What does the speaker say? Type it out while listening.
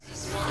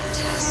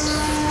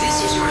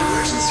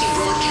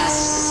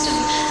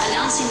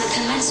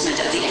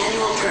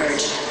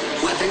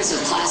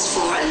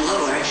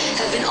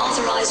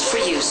authorized for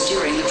use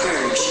during the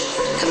purge.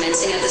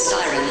 Commencing at the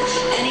siren,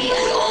 any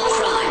and all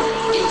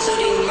crime,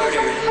 including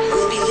murder,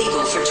 will be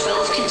legal for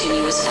 12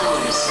 continuous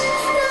hours.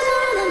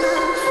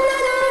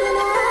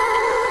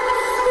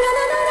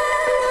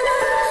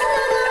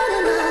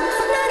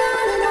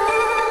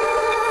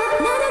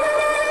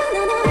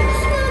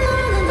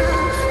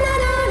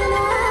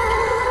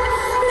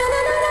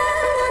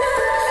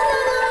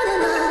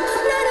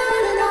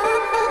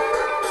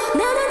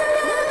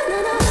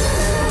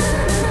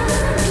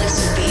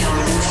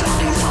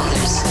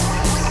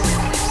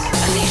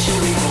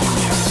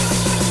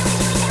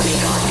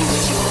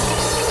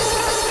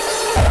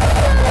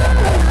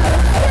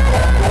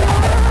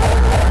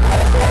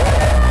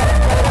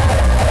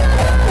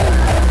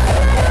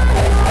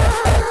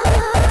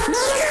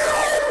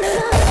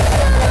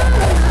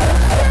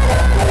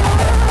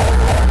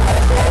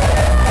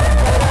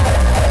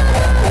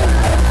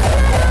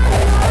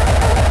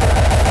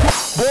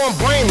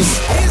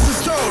 Here's the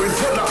story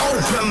for the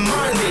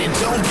open-minded.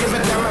 Don't give a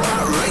damn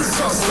about race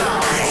or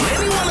style.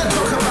 Many wanna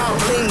talk about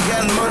bling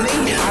and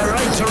money. I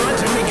write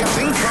to make a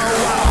think for a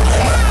while.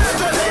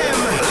 Master them,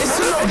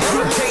 listen up,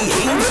 good take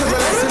heed to the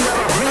lesson that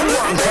I bring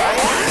one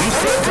time. You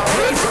take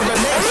away from the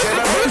next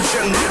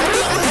generation.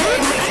 Another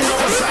game making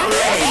all sound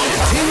late.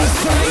 Things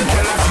to link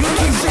and a few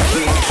things to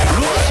kick.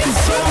 Roll and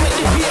so make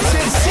the bass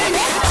and sick.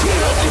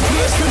 Tear up the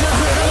place with the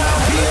girl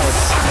out feels.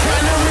 I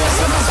kinda miss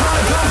some of my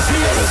gun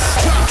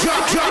feels.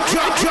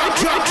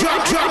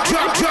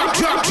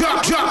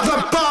 Drop the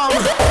bomb.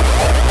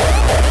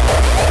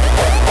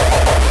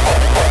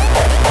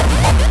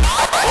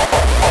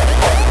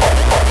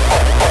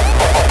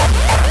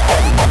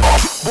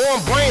 Born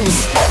brains.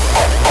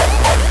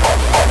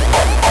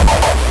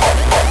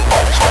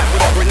 Strapped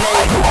with a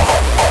grenade.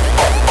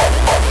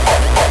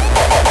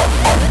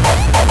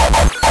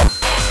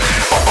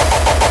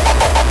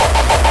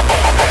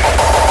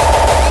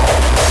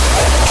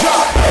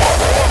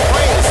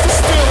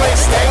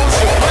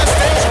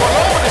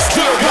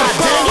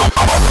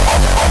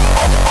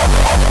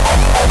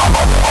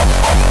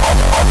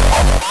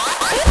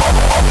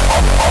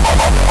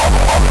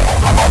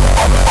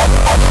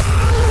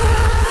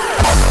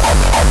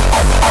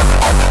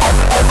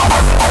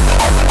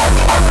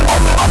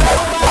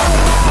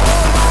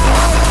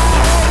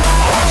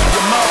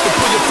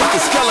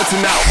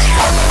 Skeleton out.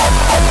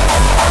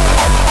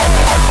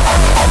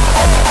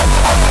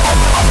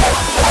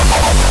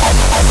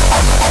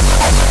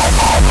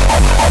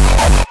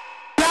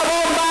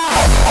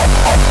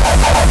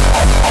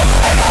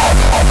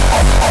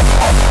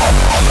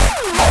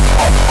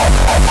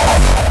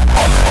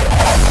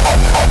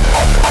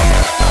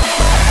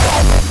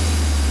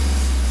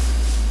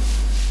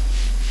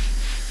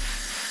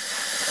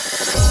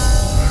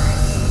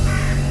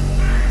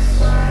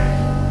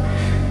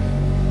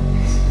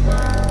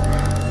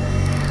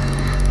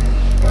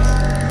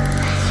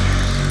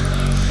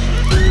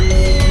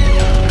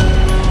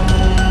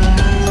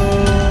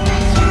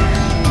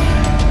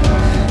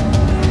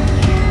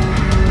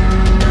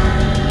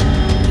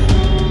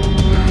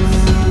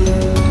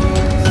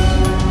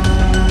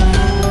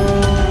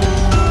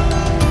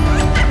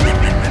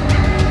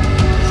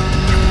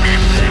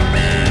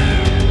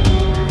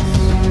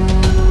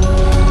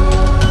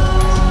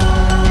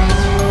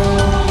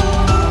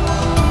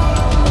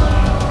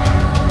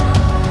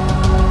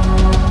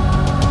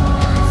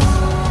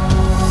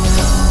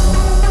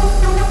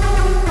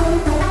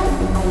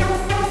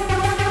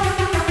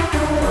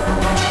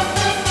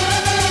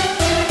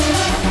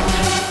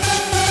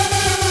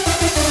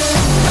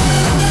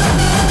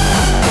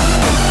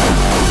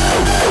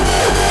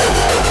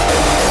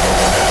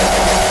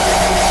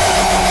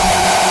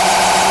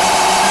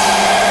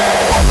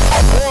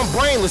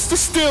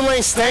 This still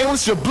ain't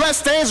stainless. Your blood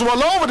stains are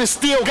all over this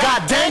steel.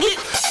 God dang it!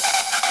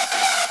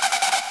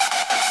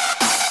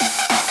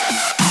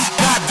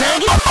 God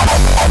dang it!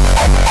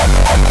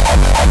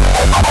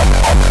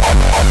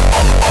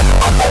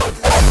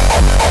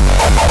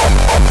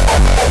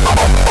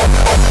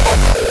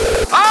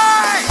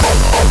 Aye!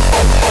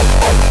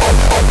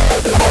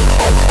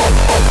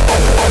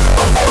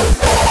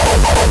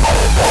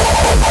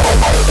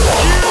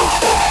 You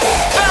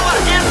fella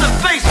in the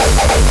face!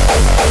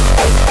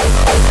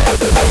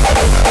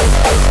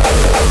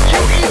 You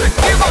either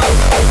give up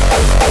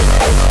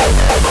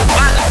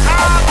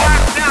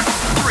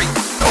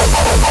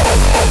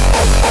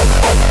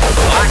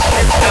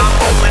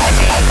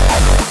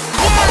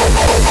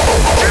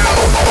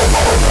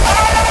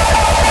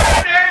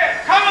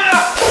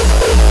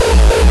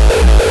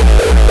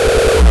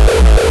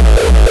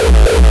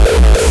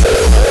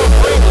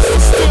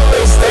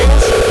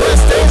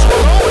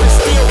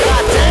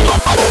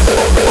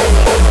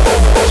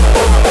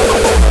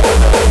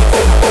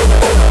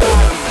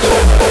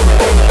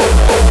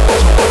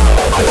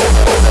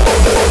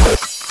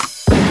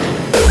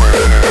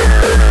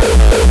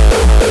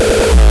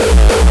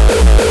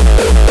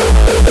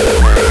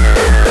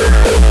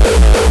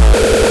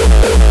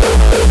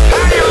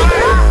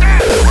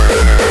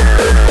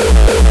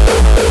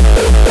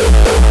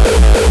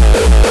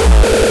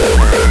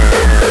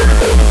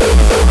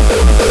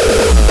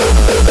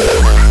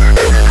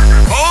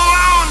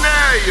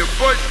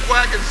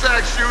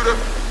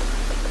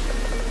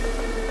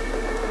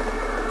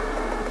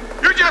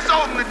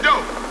open the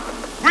door.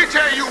 We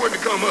tell you when to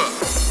come up.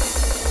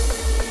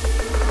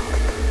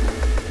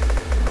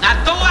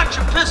 Now throw out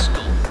your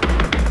pistol.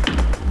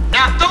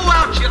 Now throw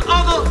out your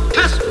other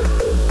pistol.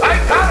 I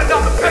ain't got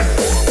another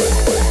pistol.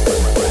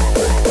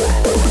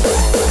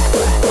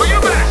 Well,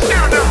 you better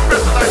shoot another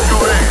pistol like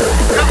your ass.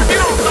 Because if you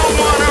don't throw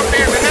one up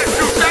there in the next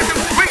 2 seconds,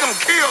 we gonna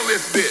kill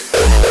this bitch.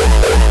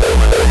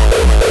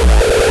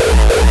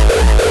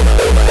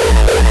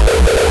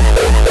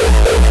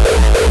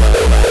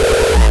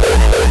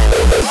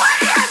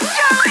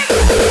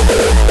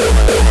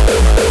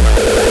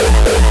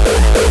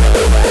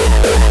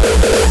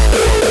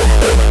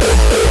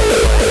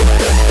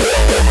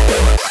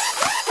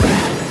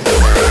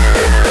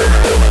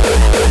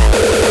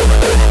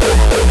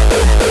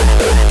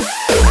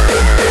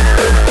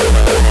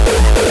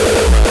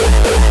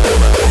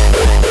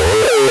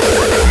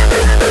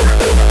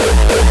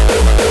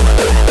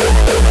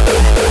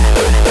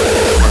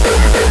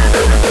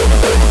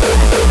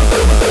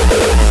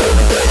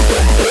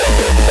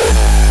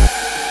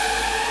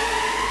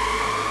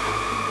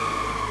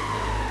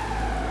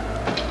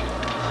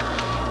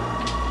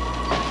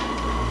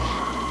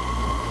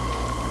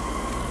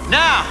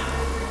 Now,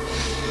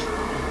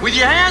 with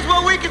your hands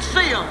where we can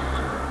see them,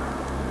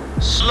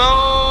 slowly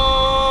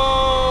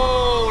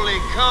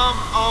come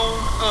on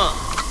up.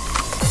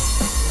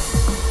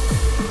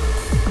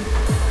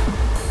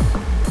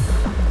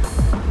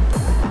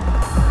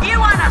 You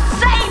want to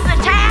save the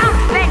town?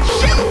 Then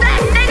shoot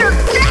that nigger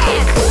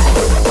dead!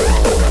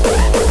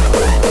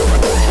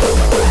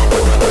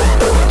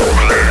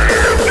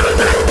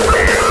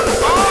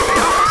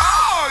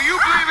 Oh, you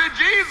believe in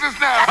Jesus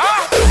now, huh?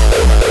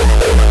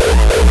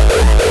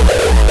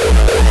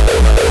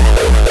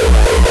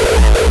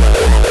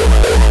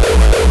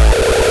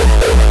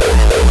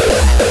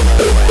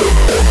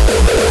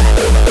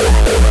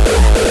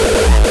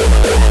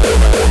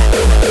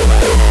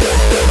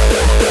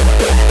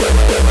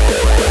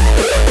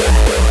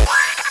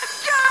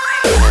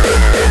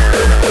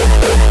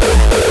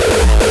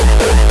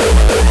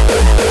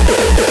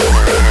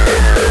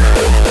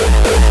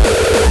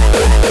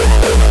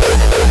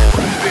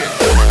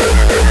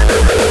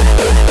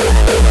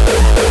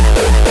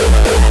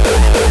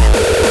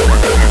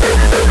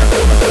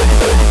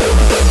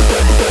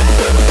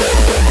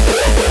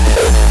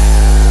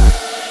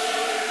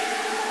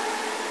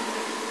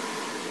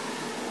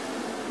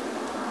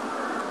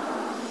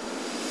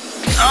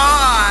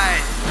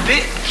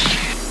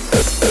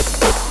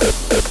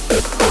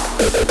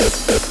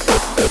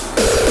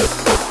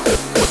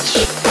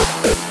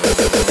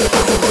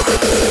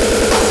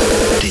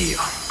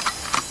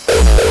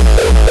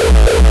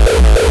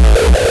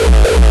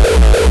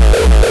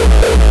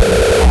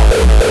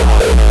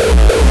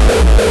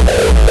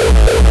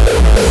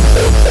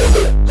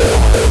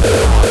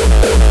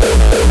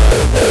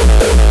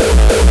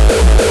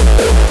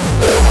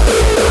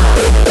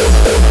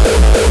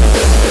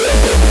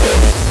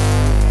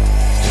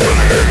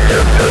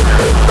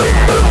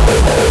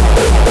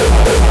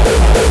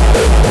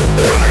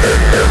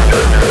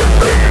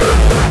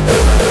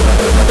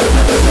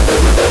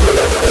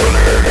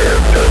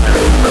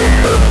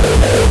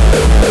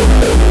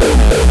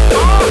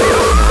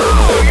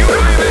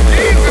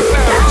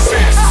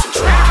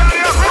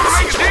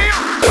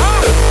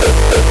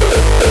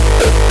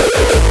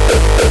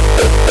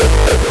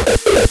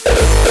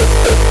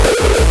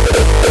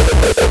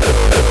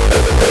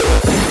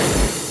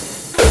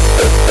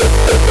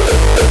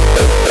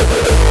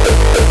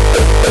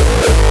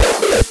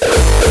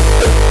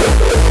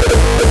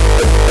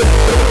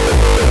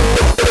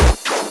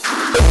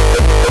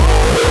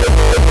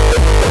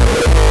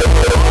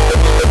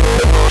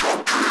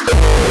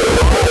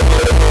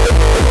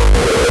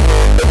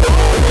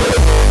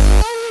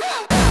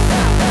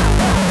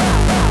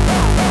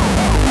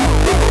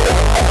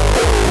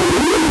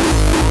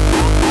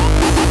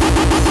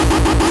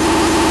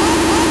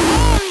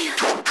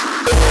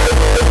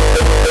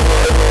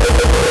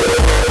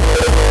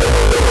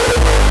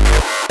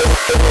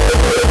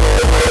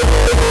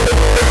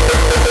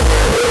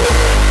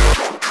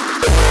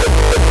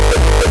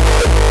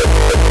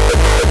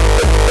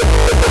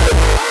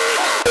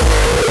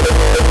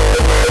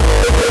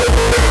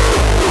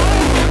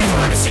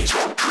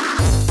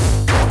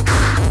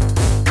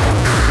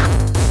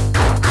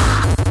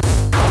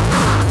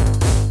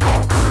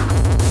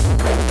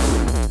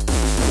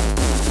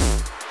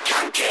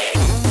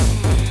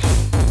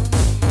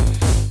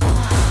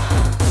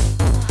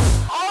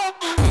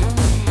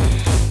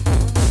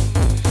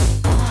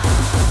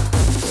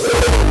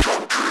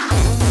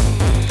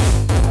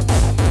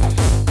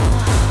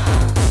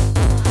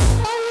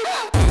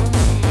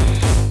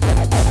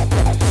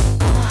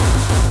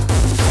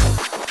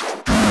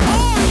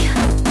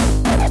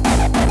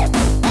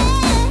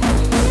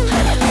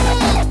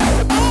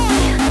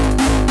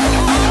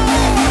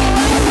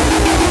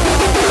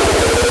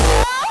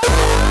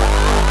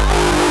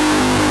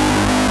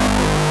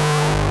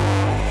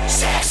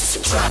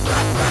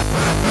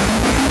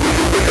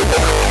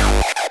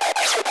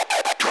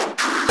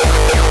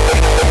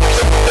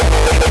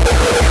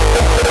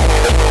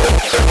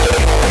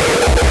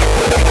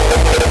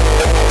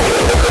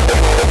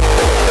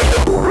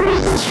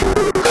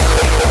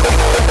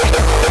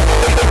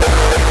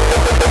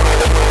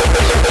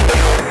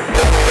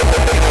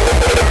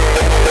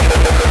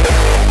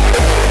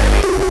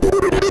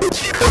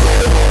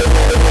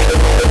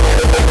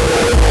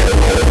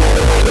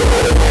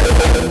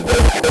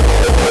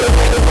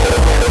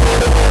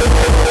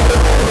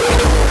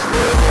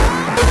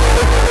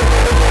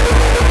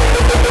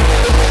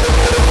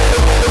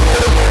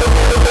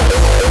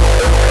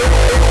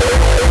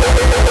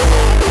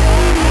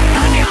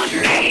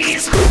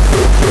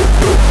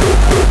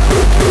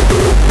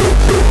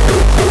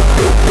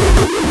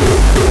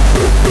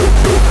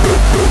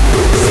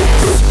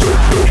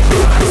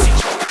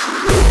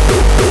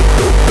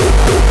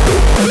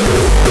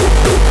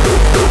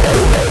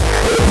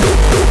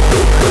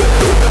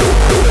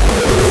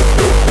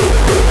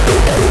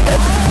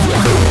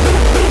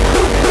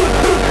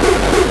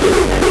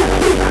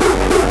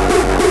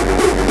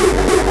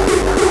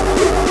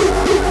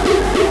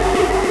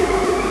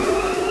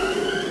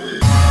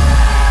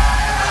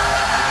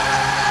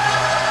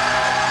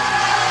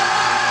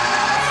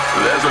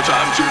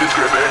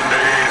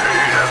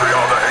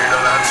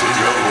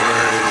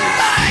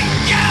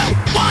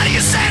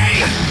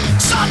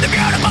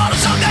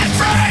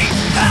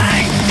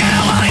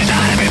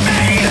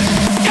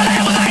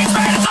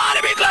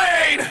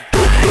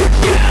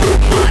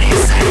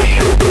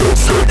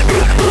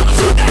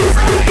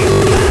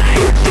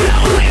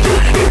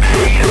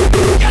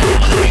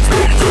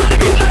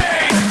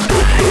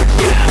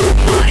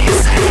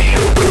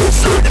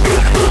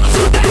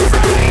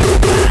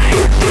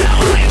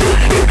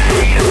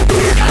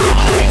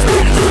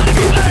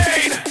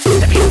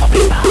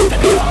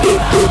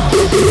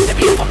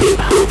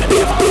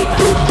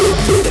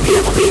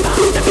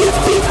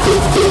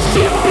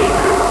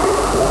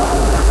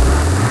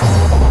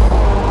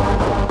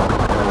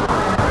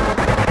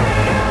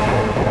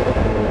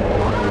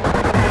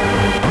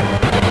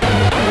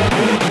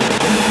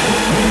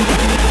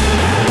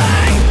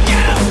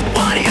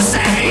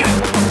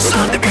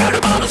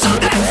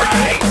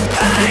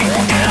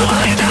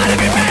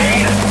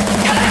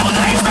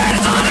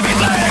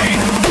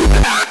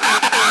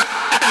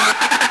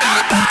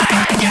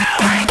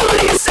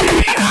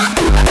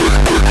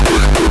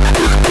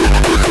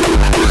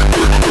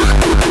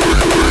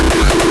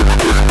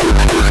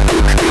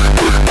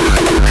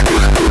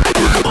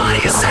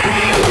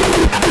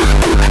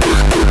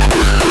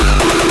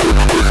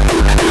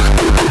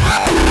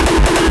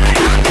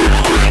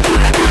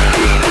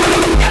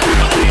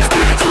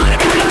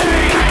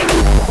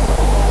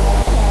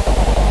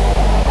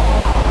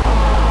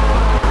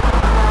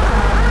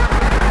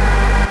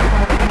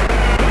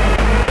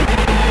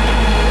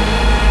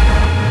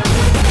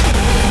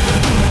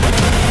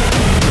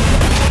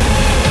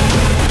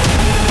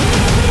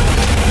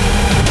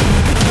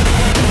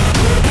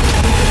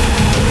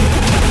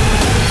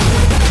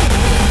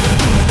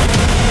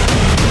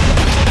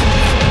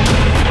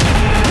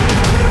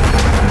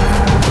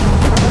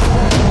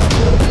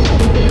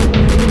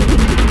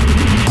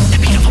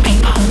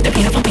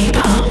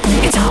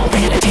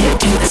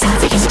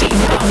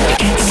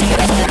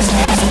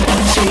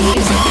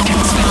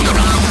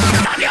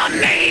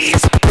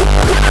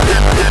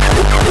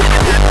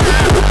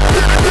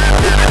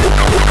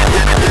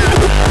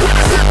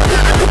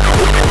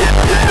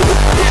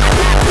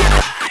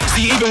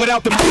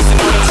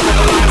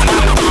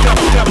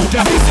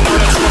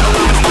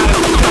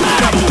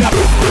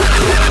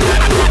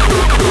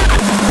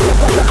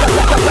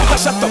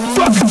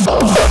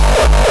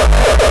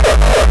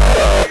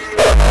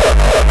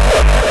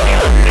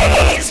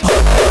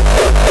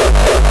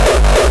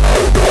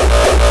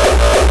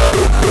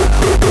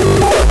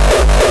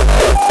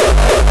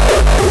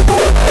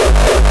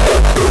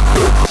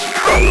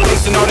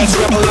 all that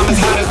trouble, I'm as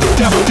hot as the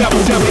devil, devil,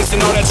 devil.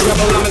 Facing all that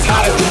trouble, I'm as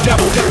hot as the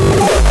devil, devil.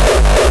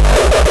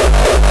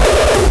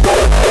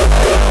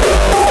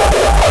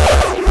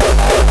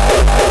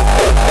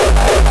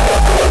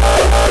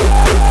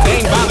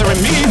 They ain't bothering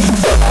me.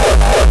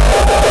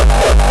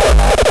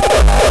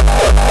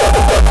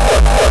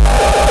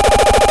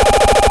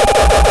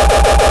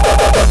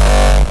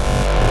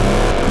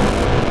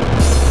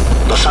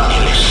 Los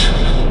Angeles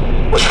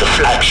was the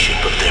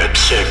flagship of their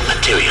absurd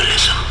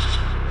materialism.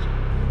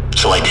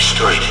 So I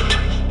destroyed it.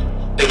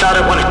 They thought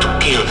I wanted to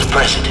kill the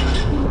president.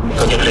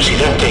 Doña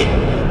Presidente,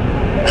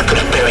 I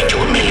could have buried you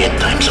 1,000,000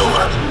 times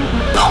over.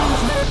 No.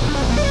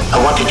 I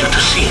wanted you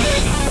to see it.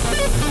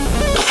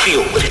 To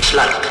feel what it's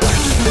like.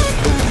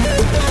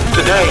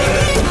 Today,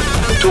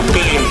 2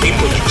 billion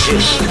people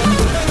exist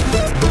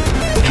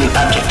in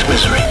abject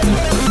misery,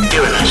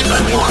 tyrannized by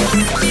war.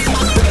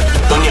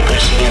 Doña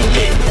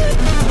Presidente,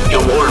 your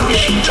war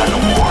machines are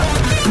no more.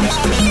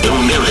 Your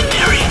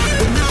military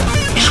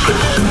is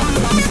crippled.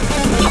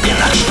 You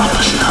cannot stop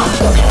us now.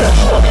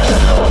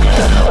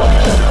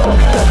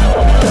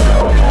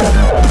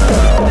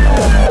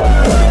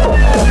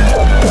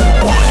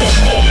 What is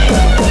needed?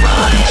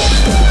 Rise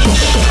and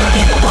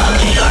strike while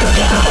they are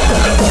down.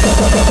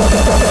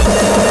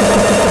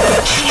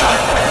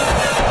 Strike.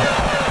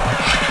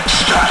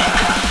 Strike.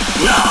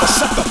 Now.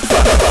 Shut the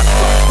fuck.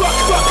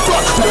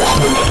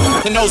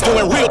 And those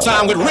doing real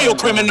time with real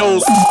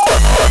criminals.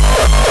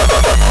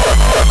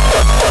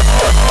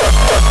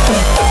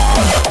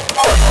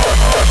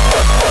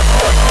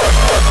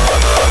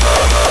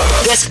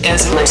 This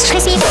is most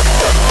crispy.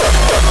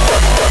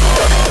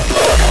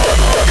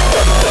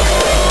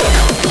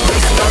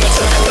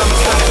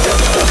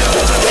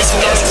 This is the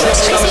most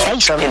crispy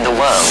station in the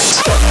world.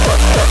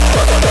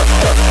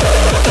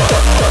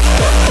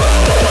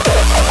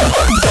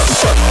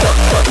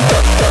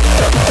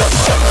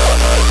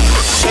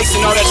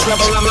 Chasing all that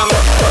trouble, I'm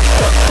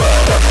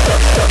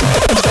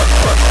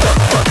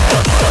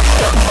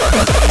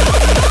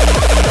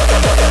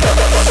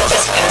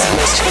This is the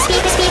most crispy.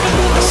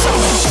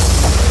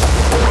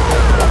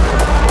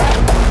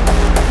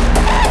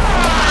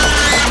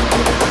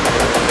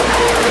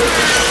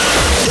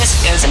 This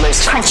is the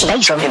most crunchy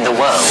station in the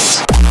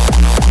world.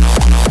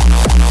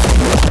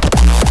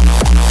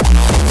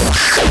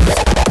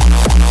 This is the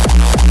most crunchy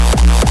kick drum in the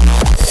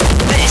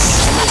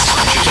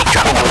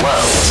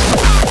world.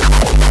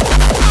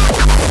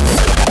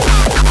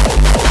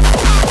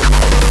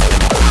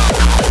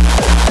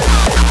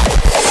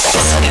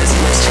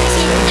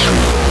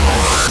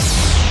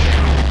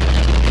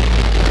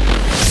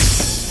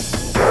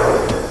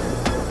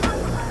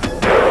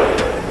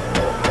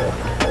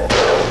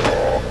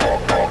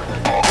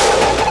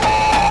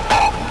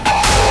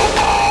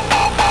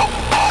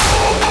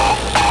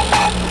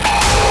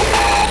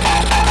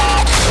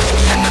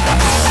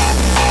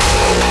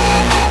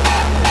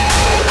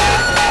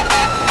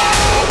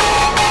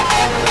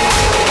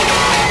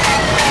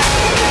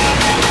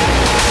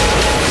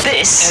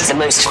 This is the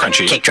most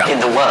crunchy kick drum in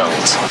the world.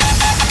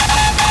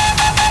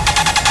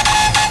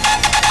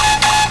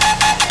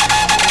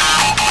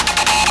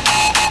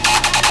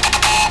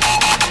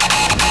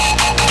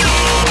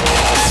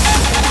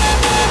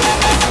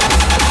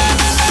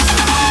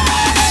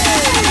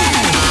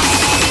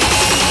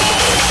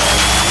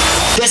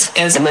 This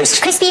is the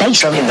most crispy bass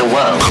drum in the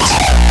world.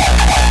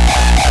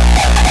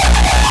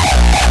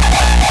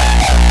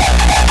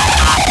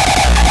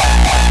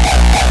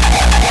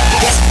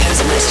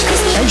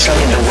 Station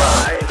in the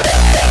world.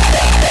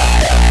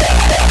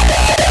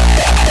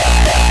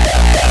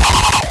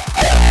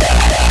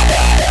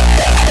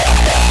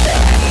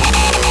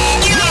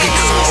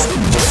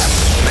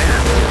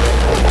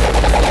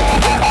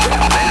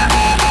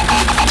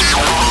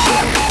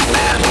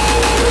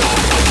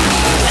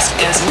 This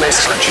is the most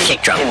crunchy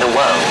kick drum in the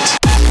world.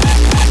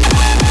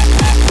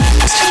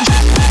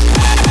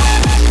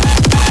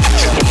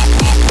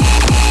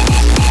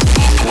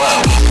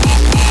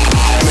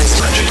 Most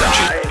crunchy.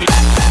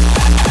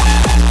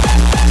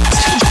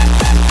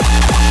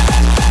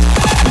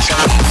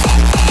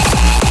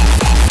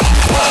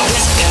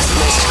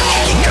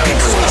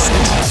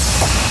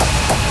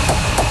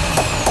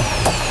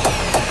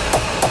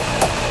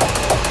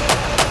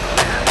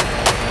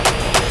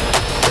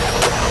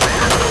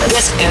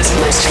 This is the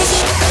most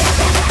tricky.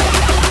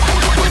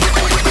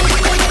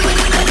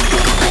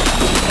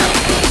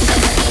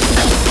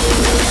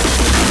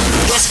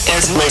 This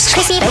is the most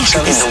tricky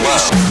station in the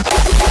world.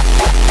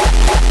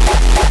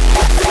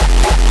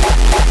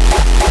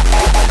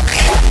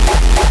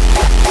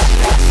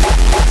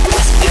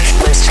 This is the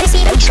most tricky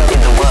station in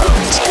the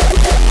world.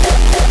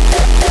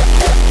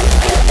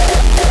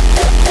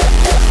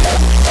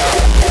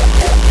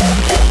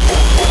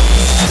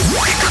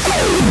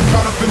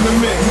 caught up in the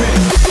mix.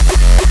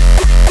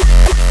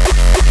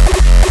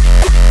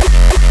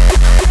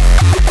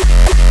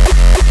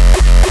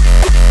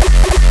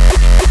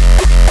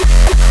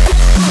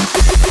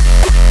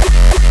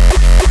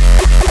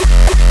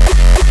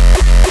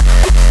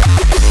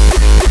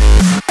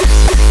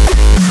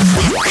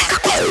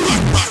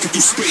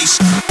 Space.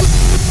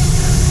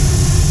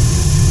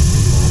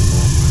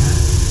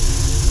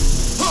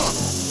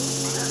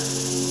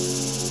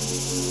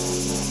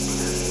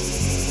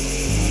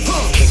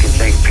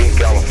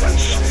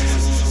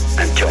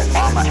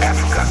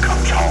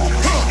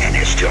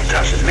 still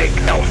doesn't make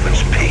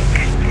elephants pink.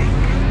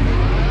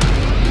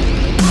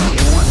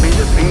 You want me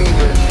to be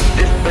the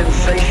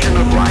dispensation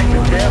of life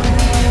and death?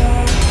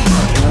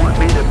 You want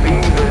me to be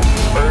the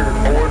bird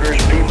that orders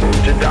people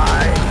to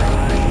die?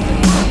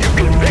 You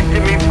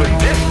convicted me for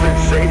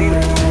dispensating,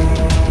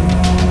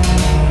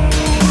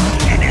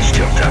 and it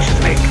still doesn't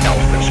make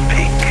elephants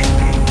pink.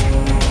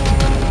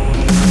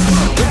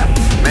 Rap,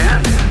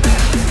 man.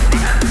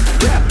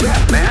 Rap,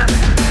 rap, man.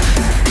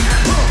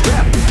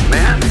 Rap,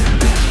 man.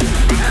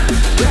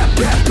 Rap,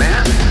 rap,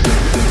 man.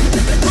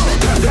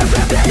 Rap,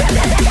 rap,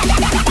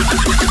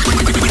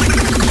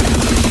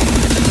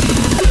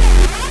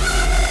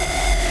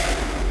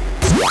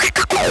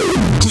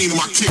 cleaning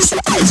my kicks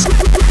with this.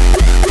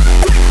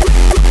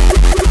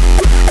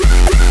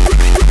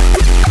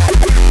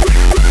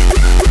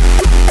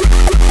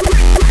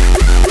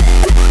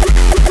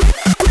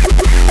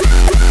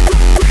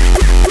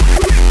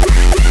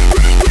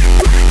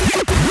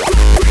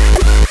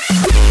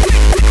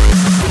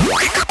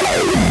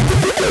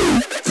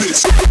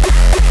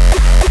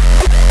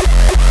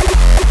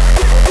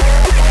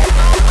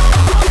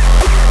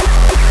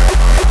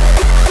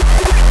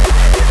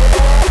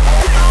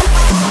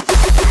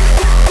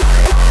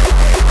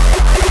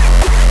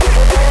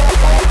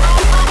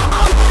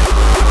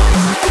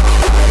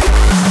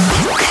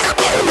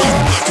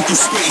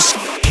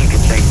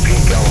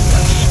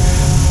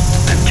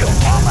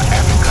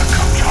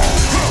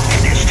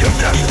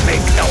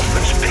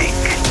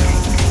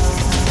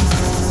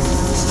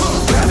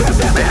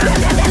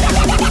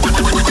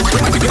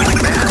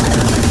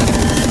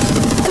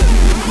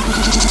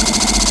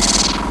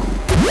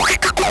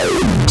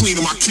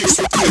 Cleaning my kicks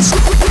with this.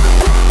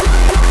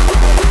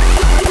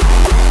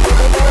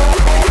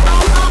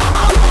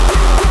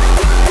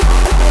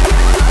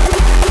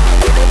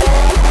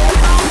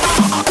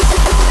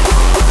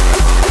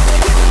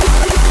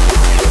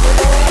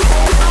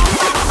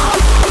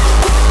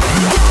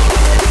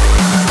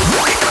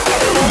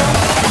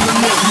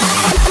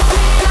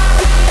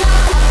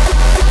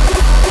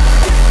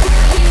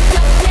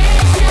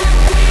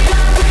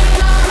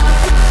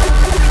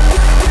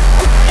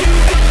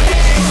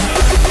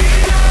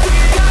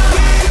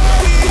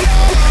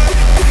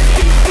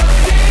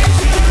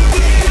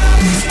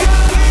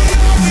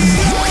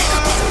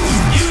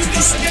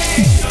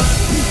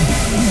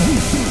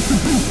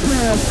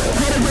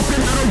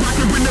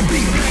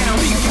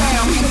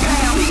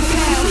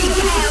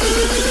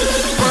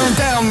 Burn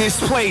down this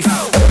place.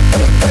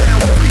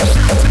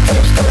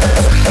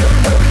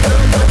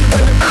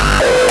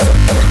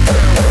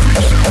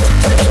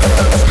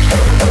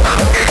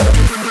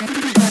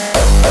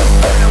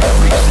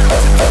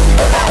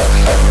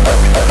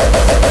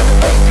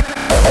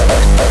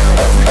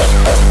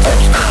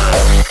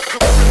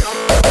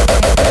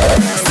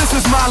 This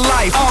is my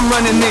life, I'm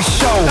running this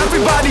show.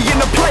 Everybody in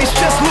the place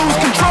just lose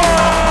control.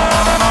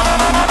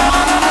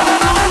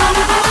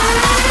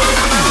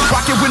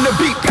 Rock it when the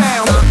beat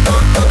pounds.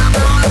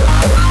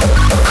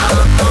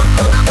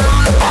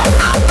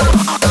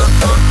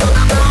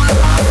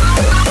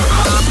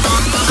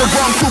 The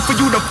wrong crew for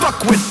you to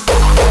fuck with.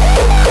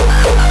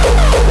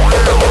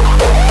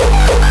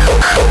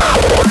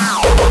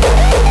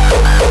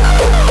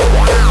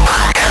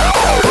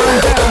 Burn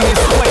down this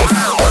place.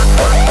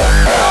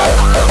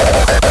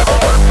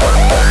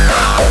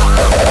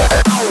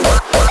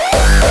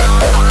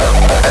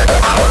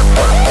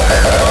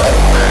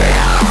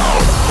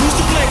 Who's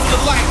to blame for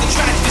the life, the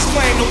tragedy's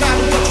claim? No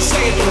matter what you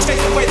say, it don't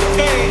take away the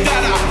pain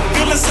that I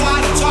feel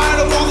inside. I'm tired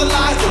of all the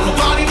lies. Don't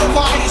nobody know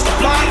why. It's the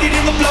blinded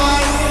in the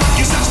blind.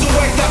 Guess that's the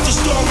way that the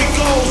story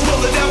goes.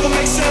 Will it ever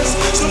make sense?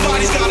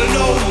 Somebody's gotta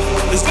know.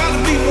 There's gotta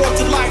be more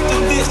to life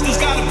than this. There's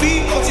gotta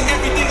be more to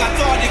everything I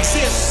thought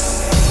exists.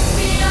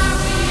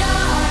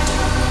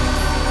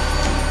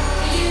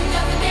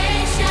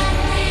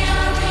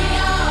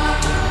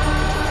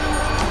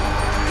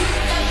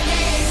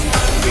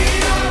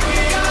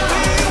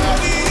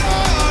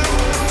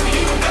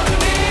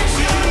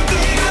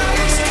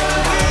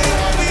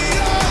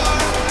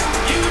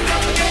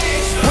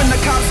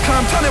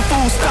 Turning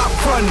fools, stop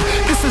frontin'.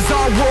 This is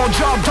our world,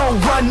 y'all don't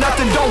run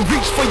nothing. Don't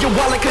reach for your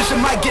wallet cause you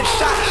might get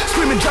shot.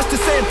 Screaming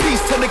justice and peace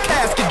till the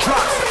casket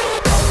drops.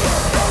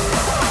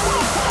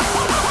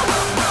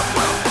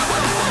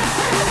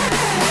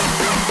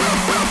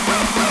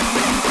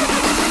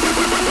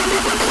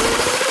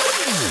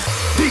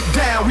 Deep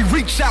down, we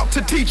reach out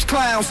to teach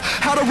clowns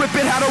how to rip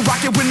it, how to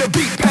rock it when the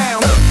beat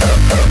pounds.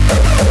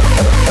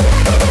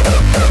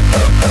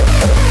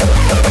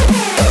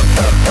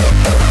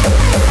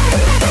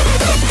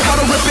 How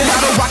to rip it, how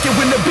to rock it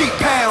when the beat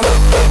pounds.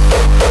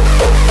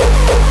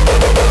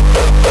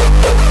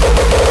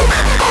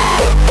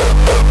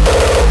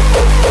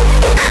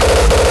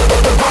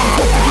 The wrong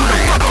group for you to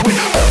fuck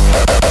with.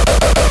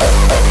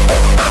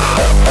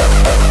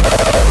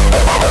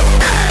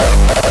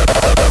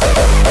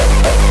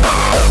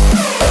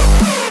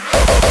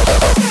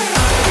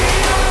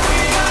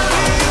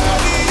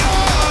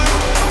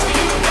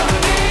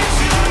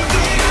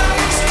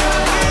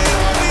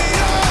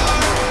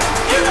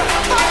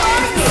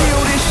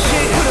 Feel this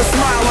shit with a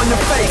smile on your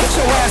face.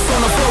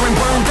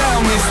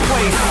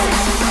 wave.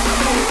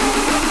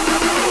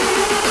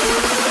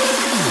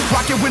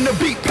 Rock it when the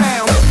beat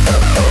pounds.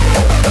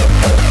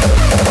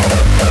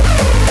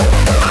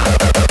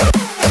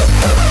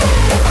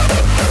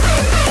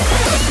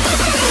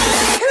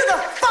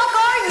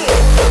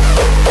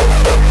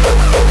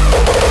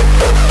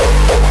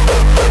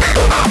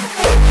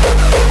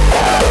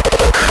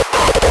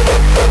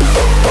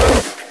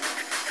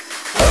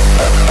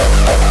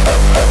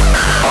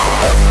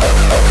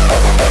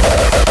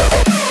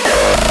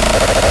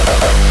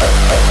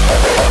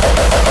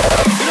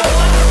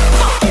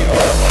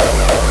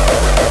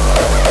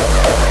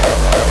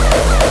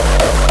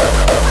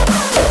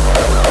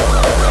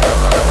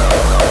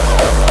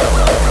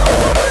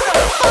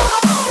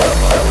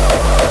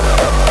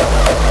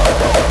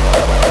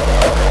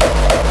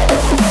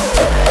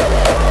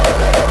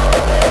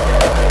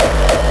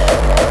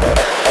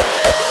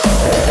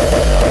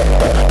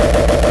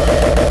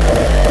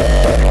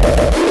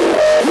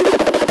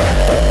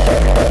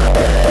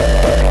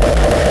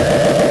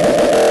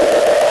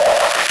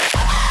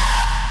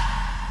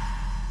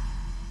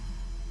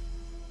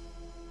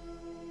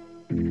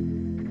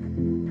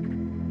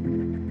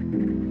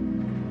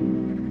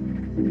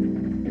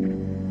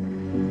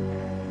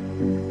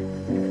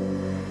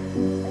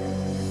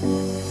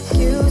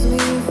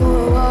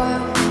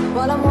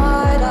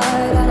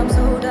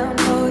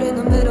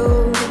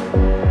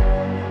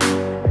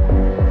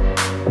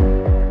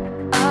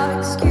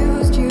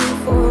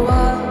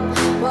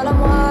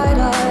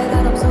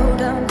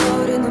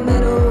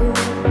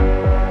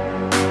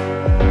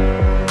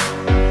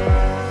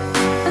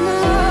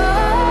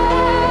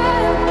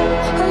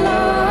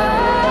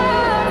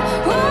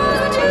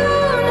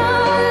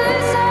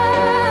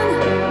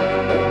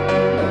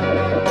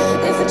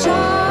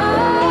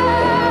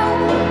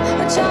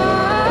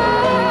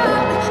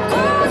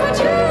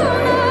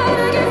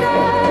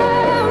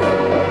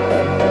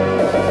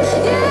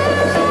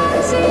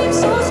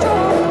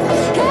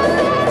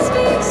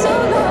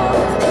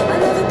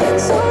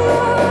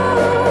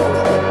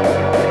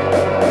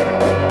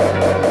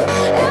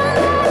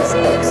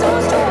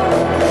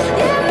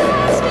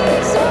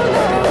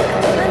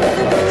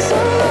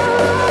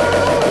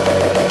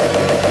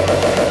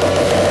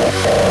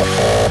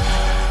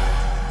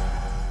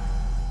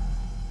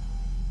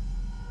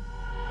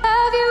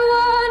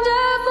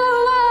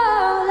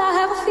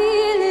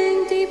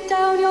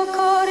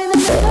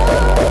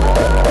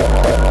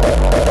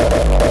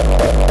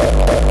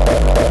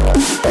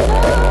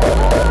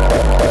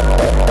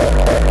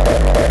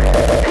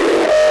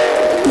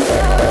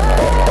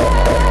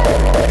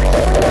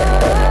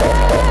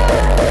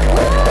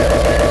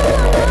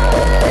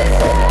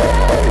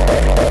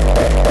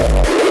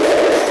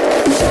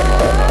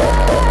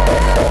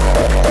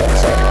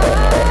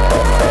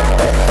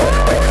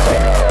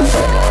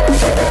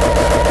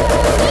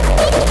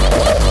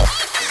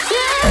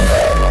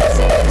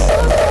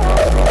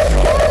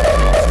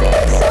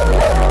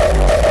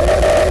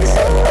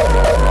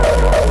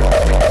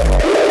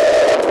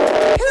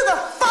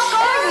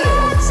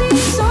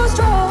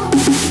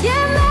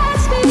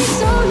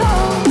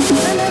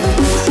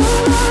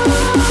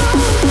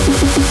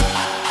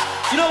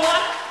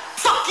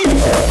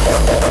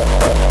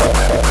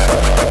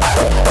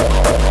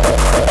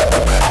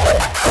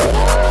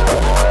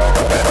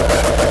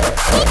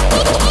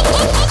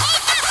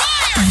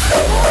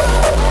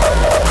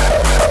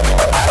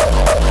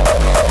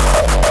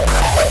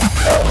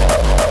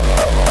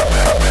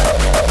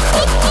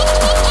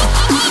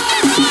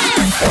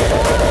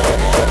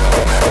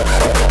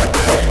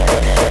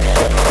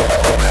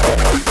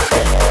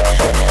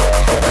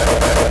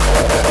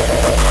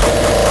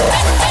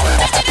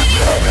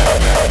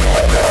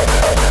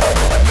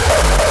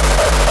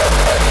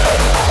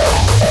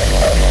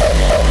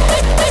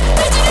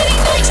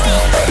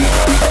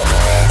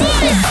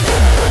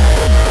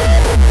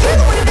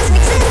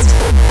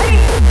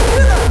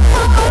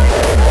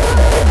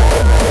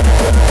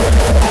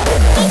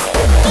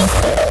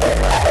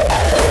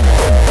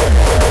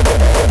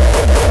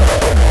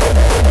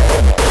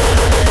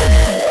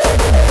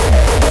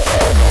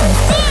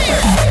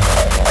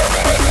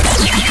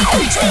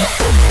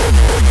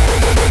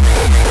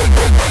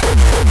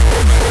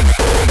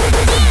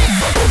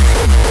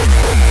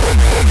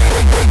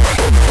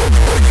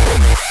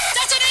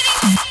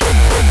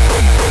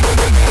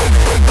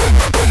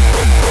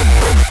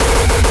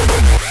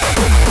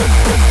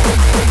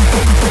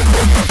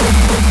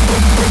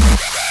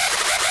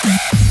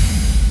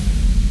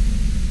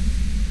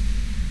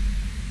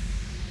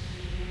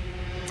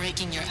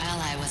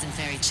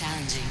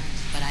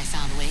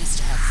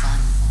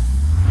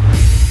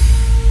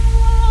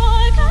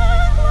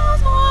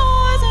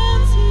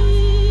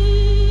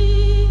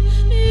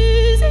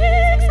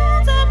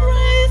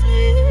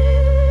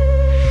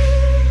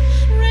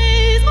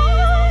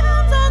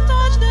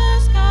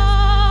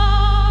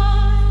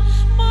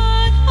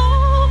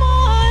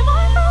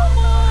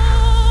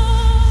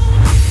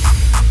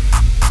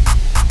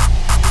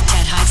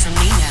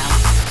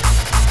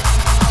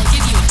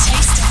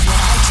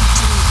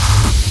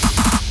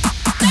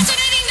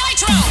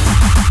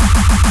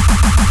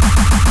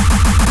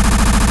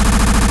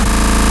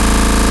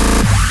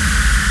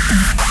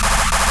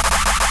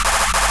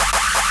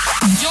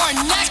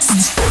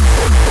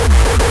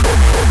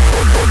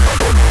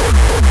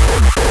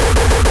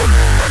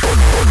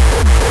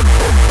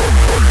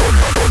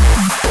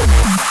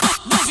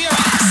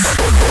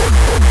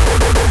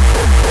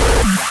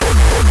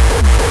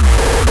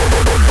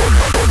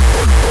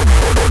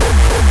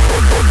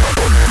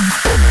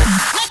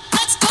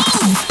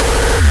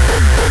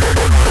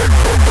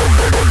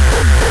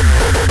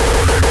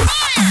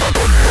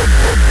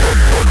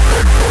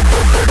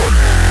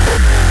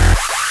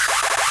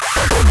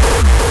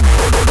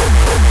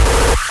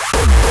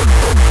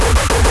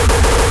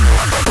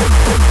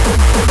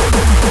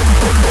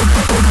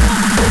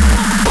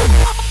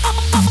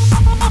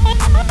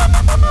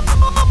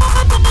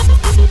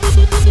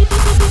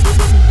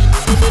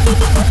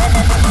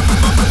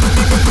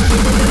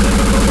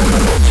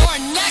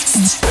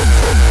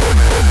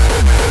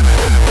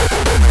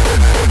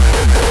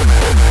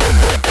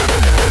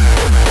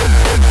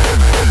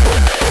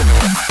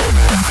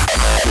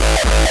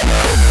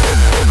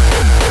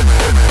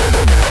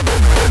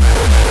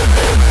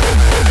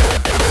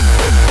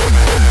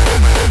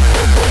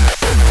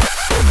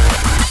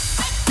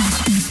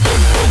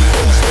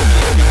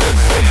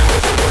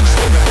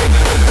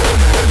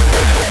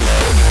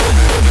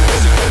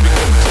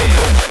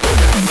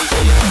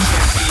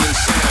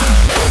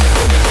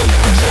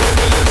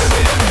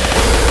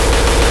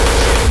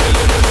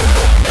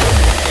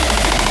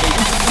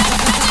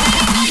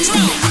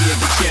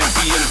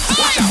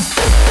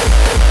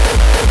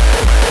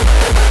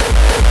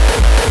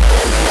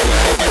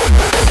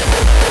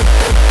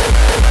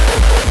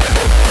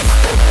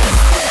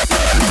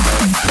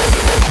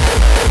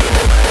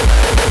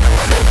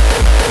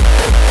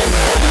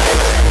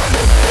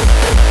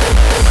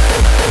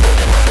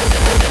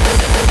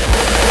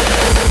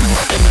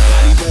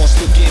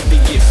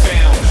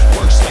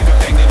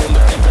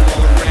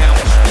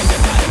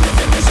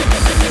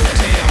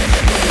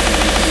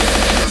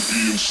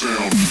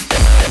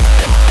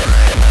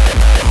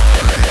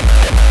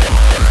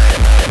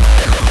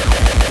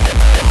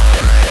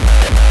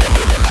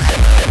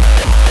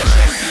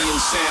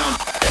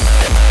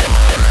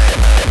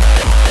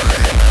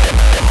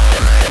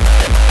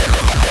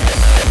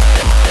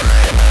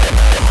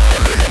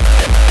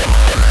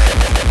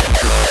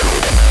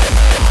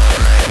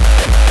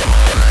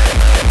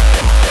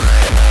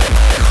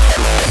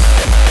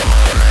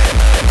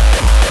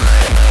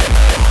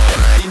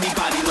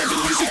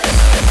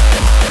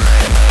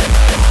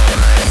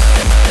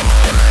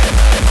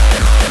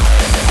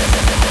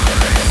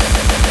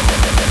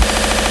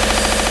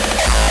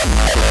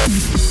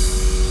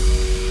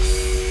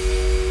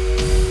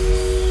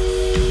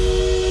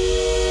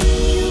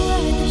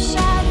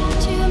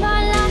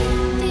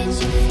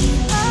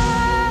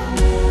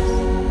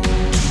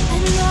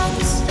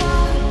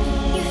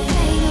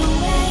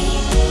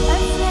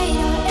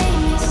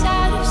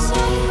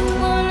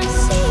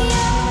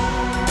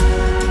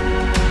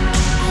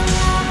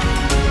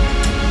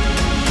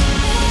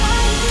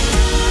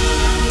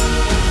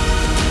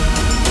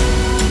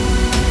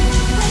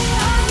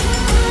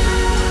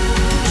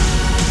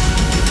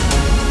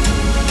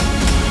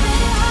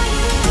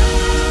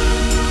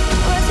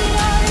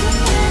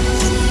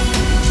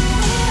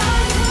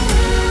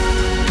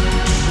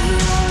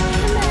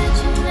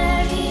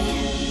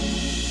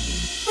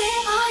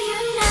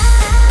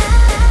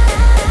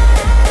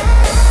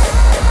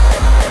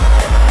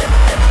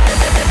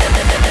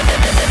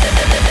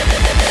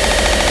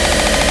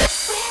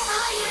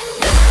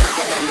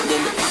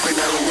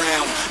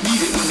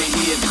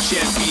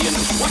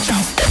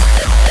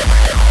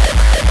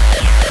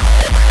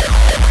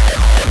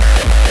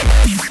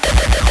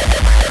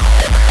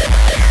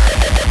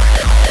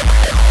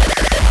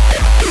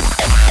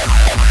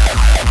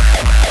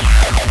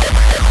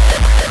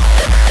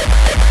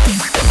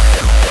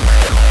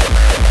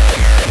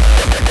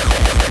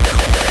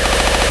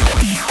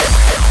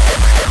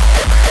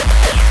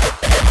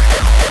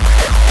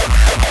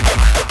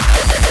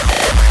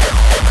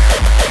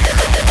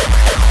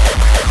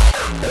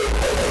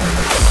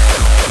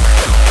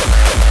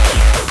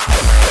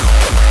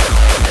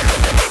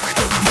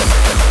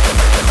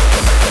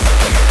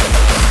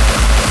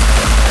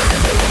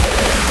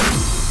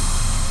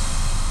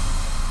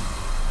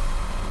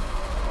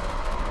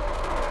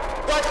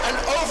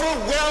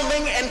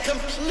 overwhelming and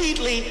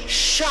completely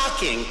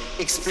shocking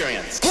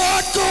experience.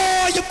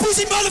 Hardcore, you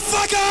pussy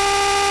motherfucker!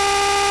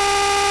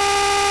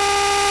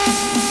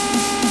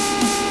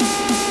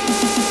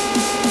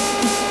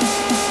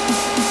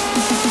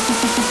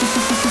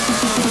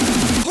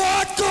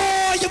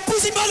 Hardcore, you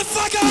pussy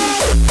motherfucker!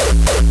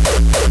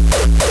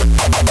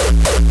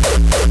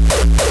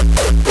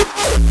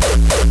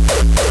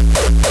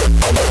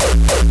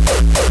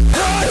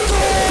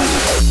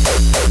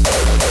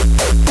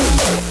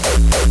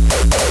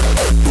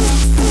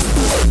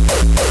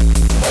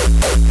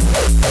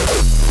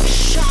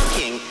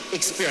 Shocking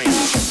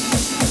experience.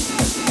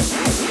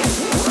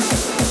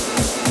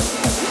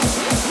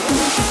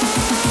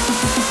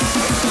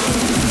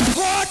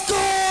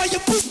 Hardcore, you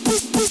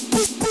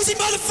pussy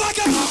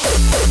motherfucker!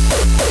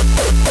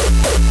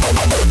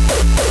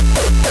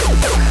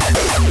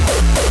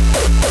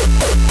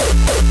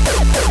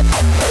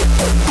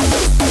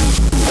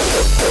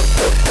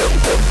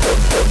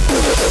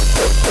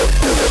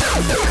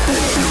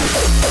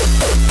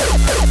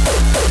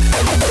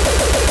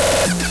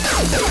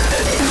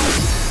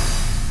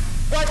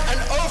 What an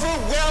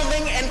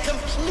overwhelming and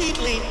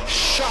completely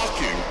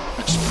shocking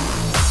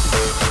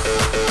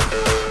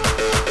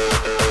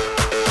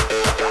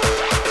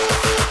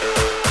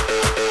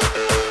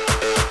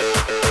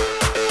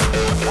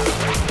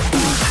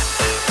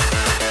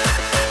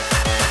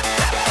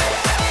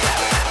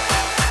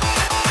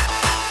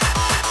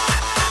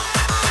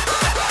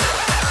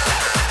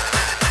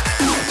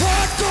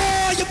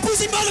Hardcore, you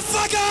pussy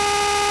motherfucker!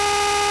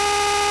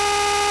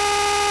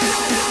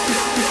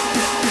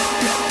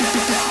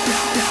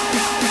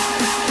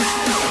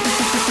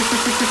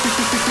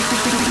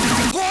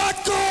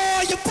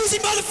 Hardcore, you pussy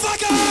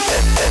motherfucker!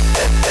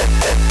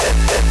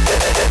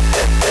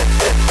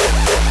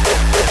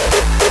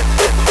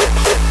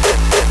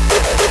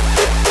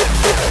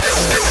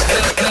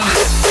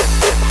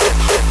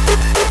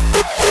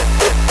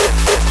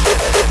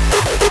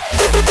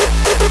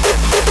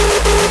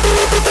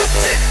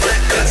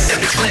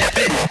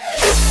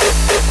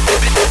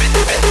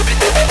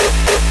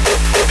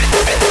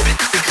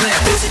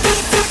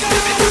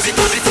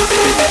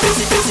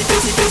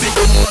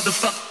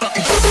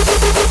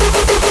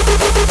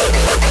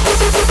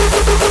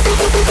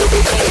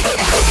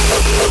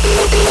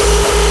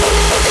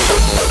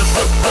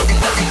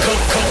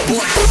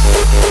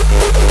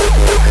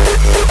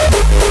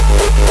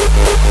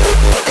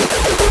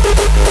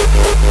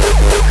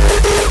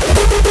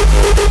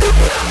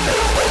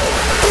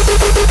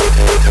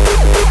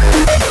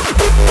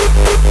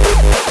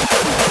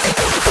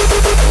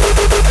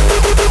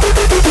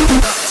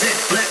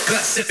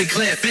 Sipping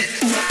clear bit.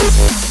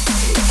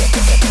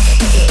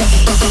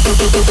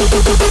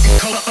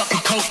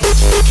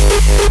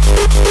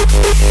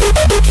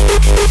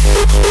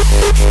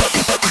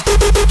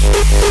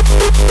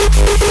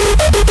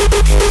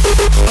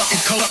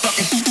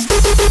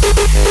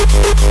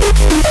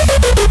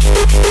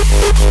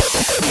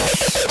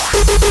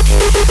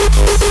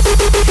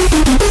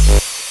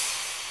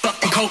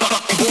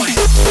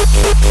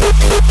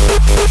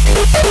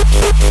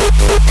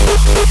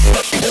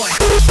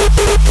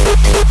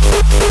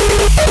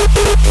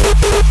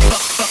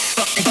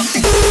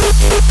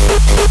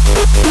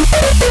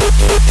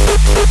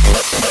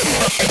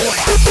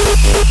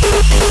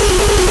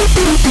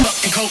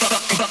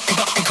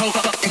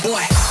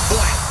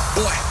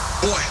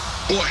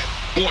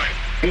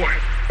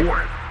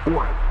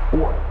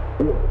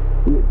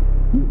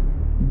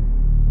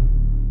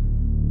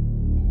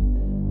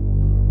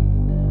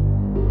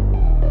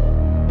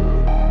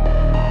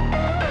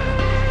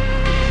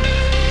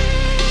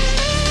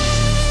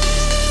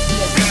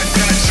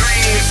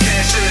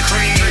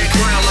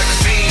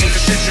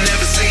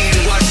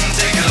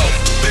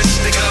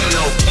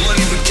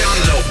 Money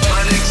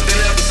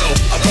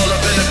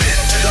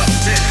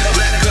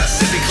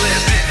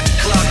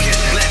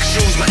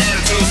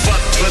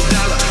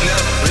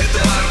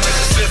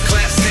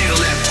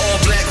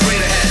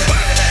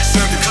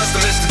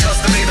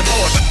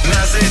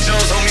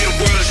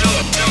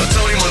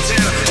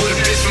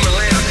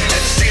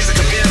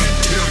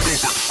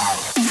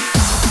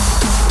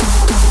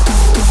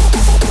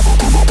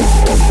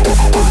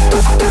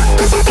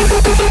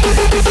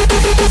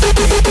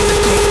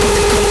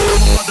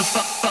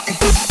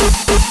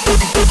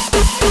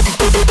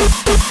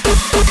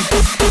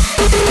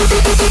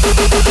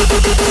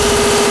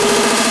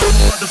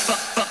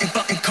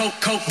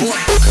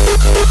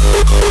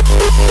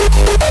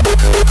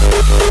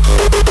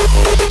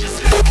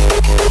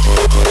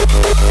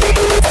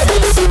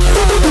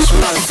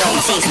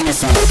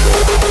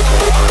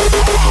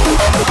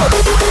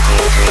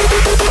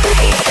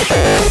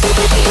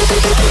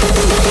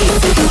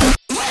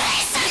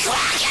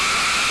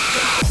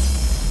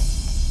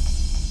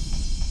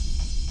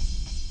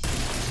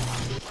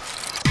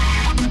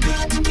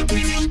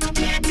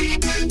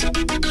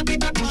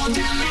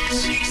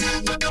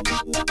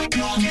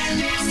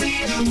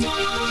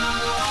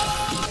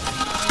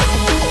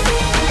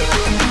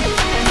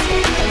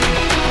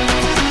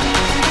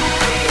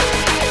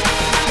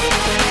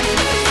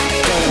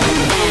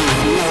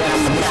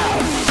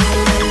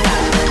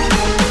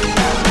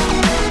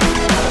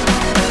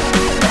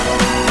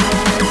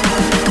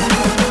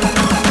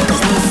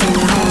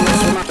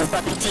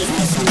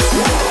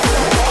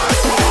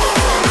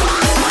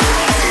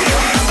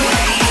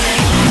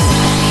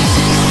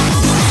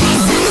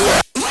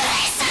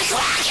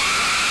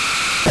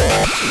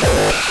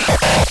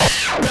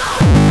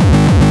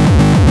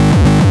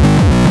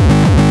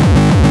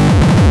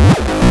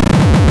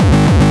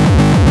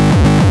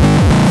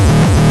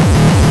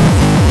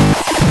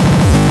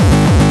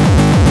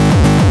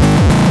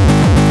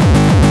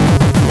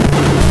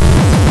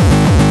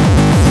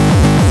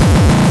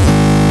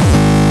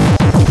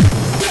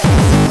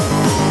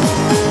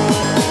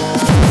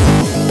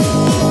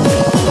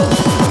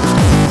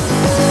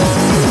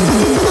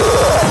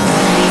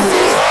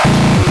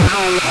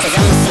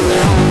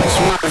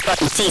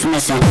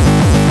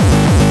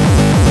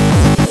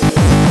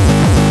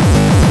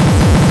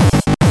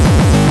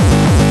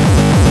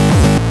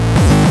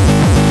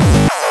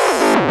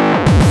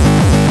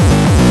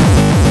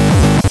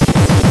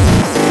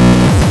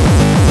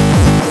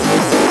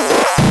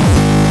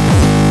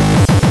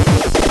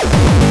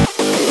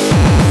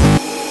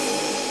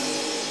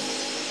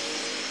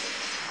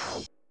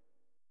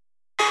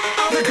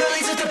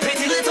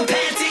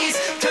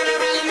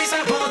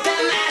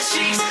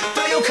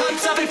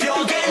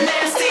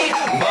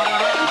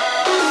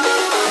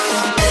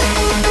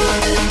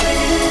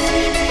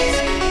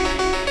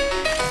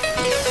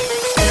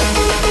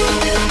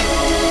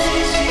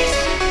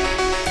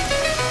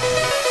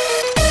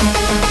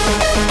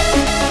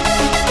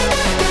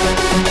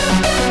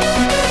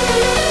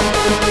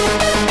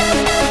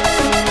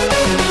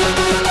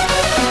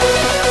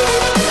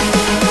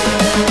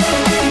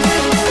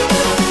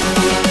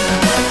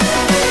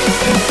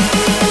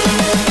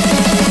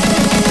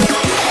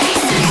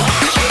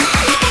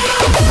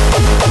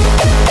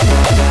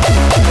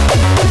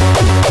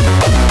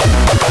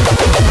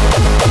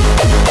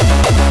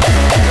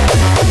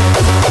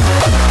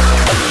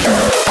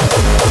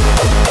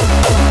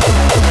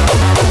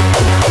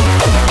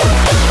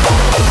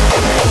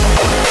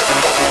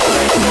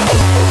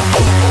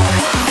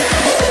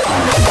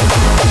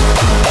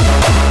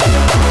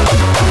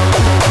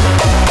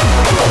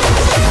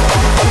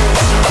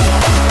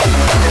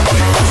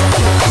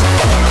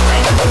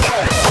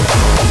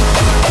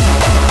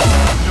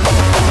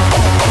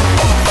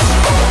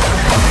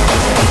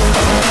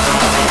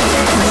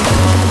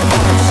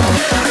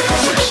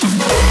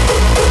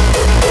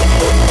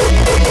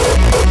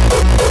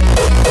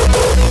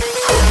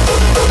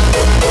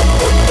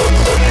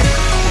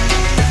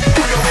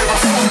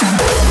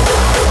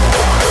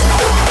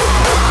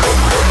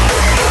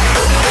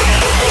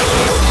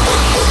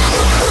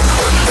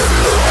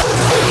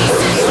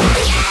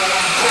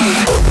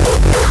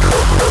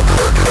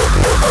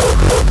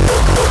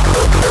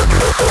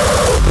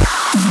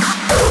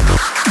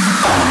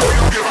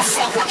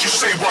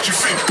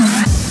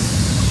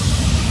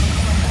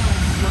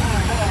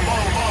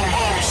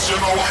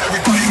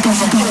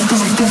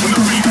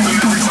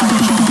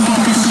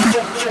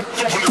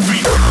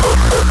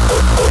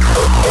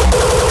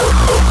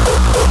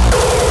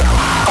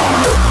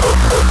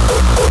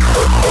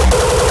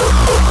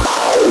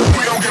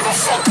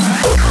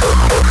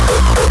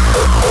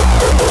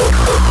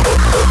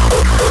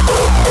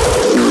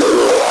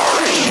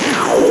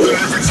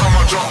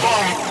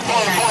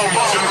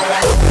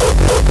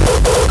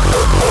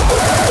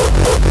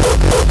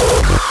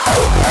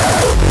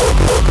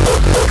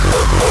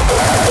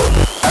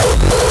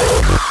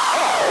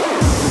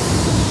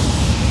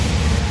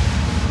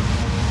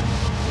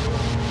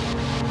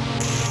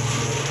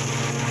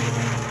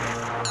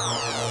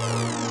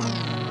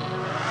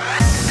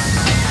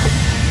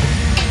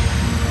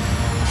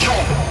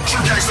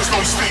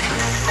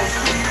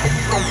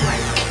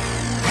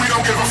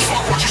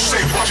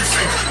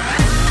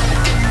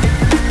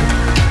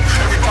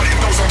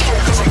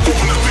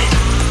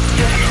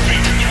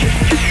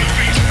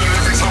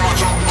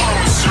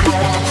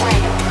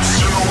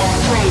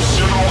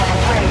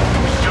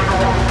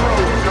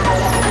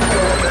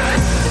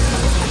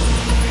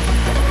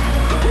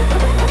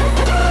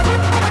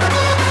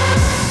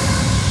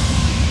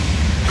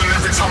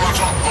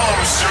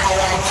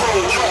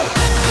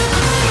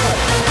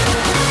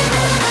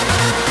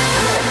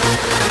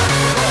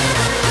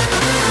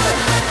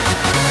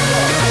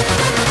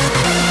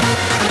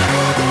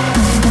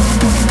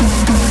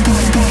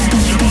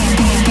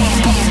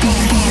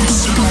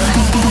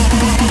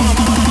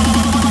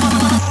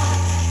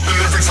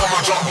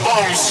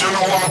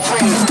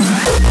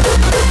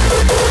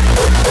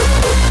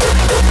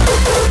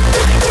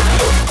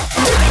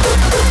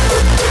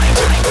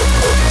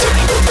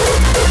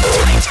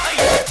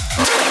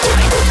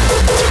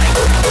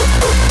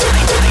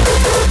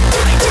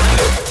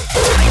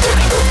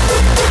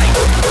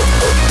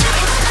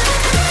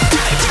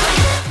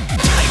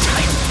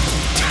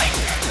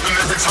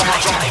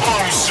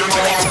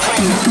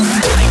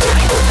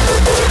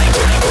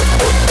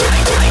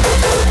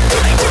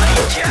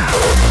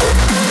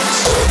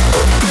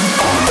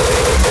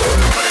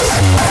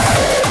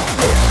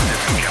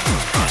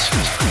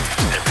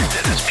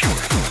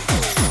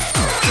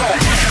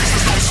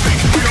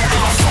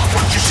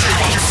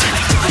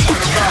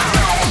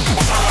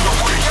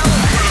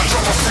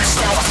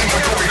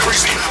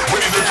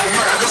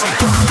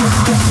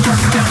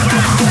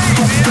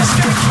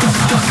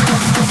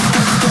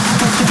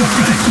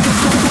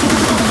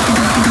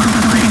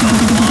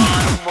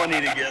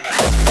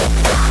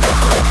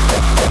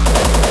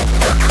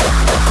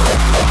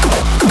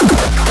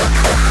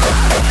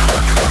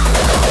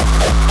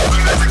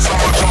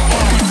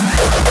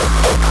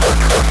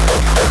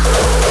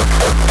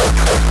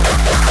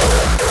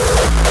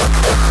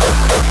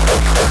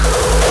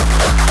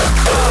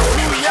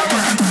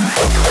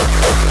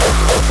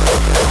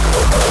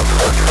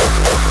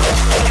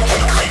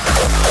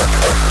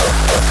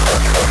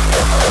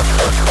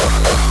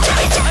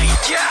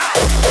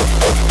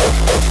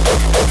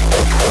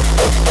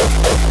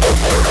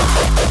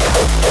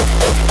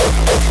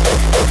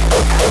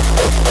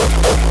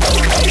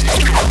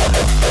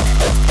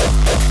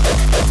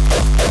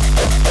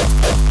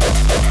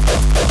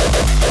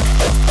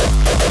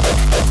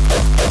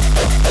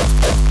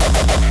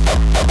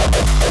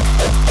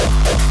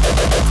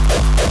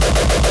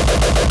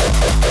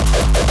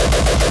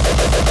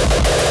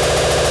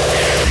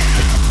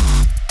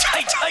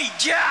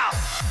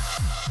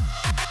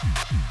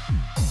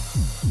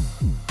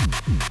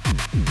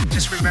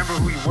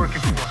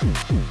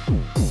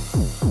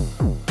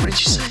What did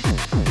you say?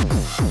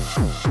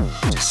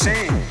 Just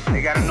saying,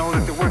 they gotta know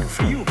that they're working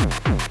for you.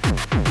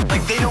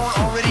 Like they don't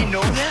already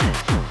know that?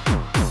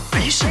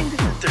 Are you saying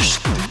that they're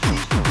stupid?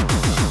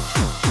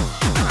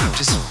 No, I'm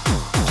just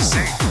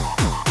saying.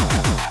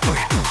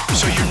 Okay,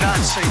 so you're not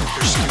saying that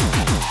they're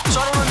stupid.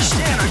 So I don't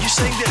understand. Are you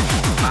saying that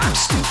I'm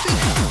stupid?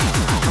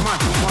 Come on,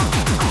 move on.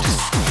 I'm just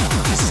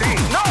saying.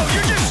 No,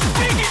 you're just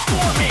speaking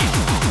for me!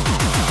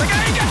 Like I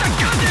ain't got the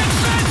goddamn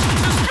sense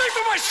to speak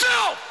for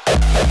myself!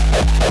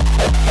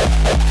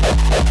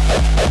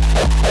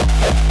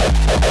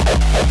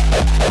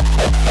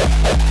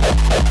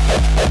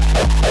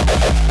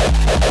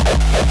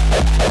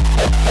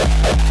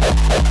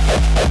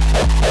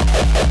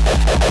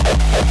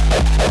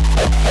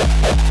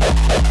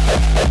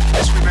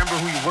 Just remember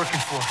who you're working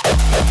for.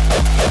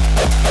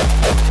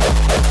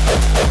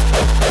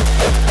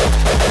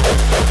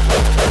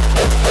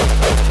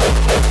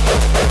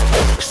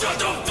 Shut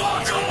the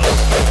fuck up!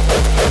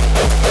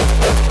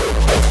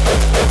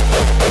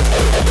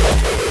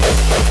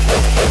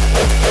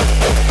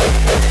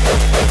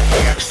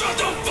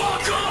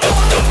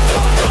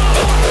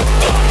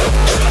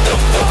 Shut the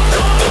fuck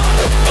up!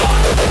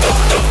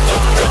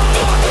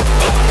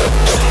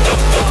 Shut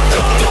the fuck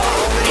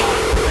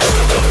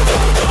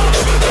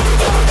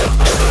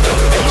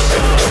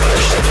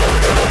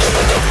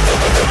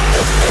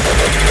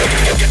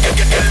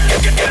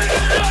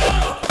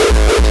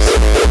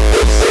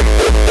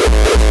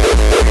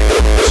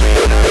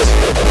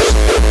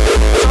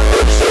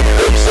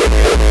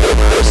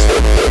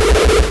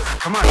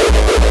Come on.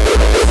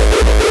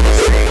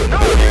 No,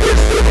 you're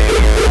just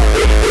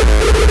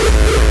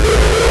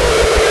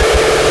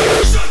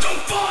Shut the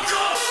fuck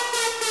up!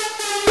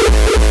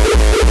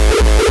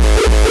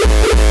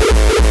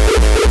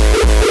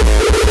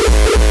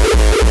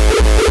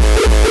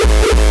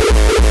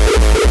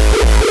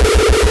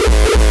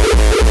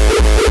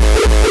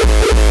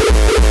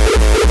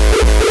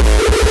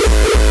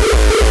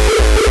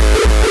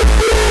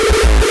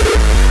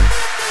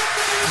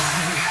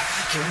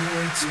 Can't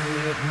wait to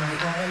let my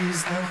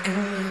eyes out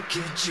and look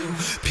at you.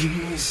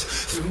 Peace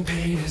through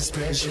pain is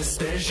precious,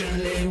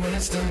 especially when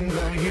it's done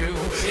by you.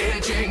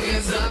 Itching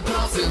is the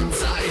pulse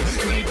inside,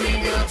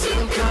 creeping up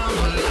to come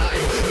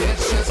alive.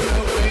 It's just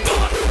the way.